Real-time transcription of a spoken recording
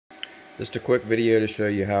Just a quick video to show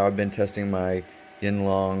you how I've been testing my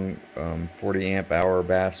Yinlong 40 amp hour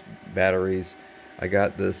batteries. I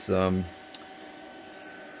got this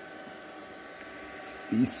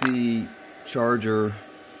EC charger.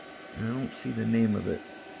 I don't see the name of it.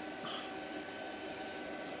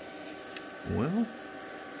 Well,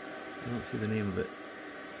 I don't see the name of it,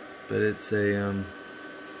 but it's a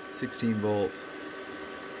 16 volt.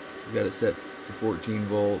 I've got it set for 14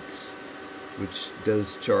 volts, which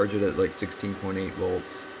does charge it at like 16.8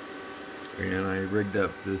 volts. And I rigged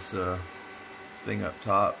up this thing up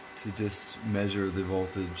top to just measure the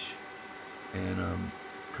voltage and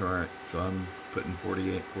current. So I'm putting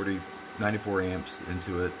 94 amps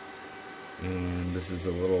into it, and this is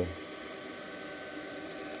a little.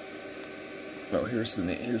 Oh, here's the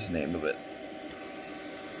name of it.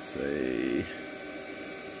 It's a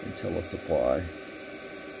LTO supply.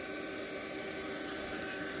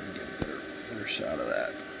 Let's see if we can get a better shot of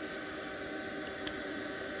that.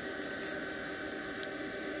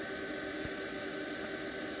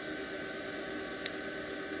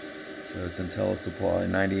 So it's LTO supply,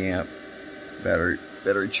 90 amp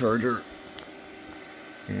battery charger,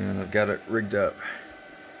 and I've got it rigged up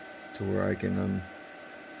to where I can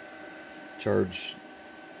charge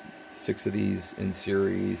 6 of these in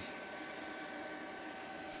series,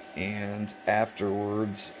 and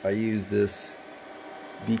afterwards I use this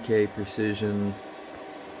BK Precision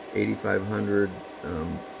 8500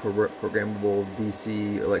 programmable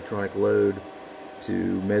DC electronic load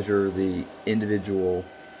to measure the individual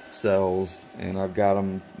cells, and I've got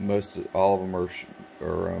them, all of them are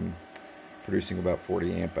producing about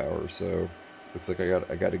 40 amp hours. So looks like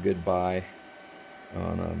I got a good buy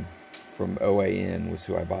on from OAN was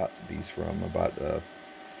who I bought these from. I bought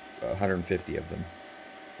 150 of them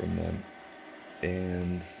from them,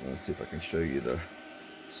 and let's see if I can show you the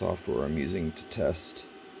software I'm using to test.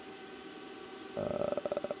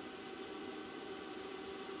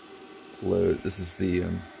 Load. This is the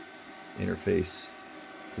interface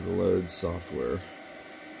to the load software,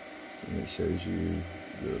 and it shows you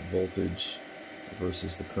the voltage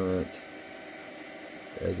versus the current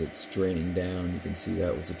as it's draining down. You can see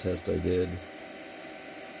that was a test I did,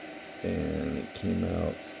 and it came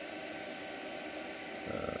out,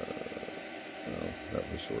 well, that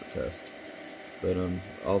was a short test, but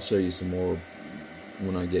I'll show you some more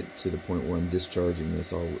when I get to the point where I'm discharging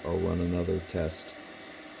this. I'll run another test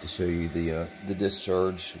to show you the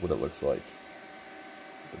discharge, what it looks like.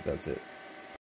 But that's it.